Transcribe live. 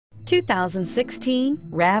2016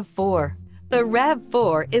 RAV4. The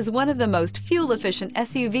RAV4 is one of the most fuel-efficient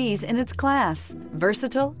SUVs in its class.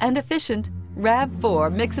 Versatile and efficient,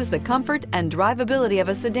 RAV4 mixes the comfort and drivability of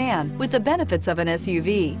a sedan with the benefits of an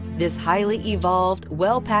SUV. This highly evolved,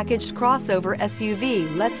 well-packaged crossover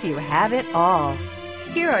SUV lets you have it all.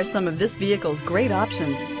 Here are some of this vehicle's great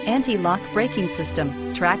options: anti-lock braking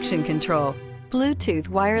system, traction control, Bluetooth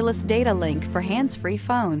wireless data link for hands-free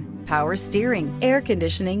phone, power steering, air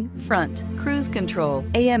conditioning, front, cruise control,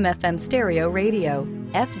 AM/FM stereo radio,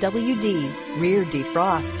 FWD, rear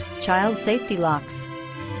defrost, child safety locks.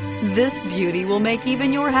 This beauty will make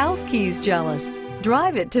even your house keys jealous.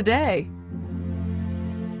 Drive it today.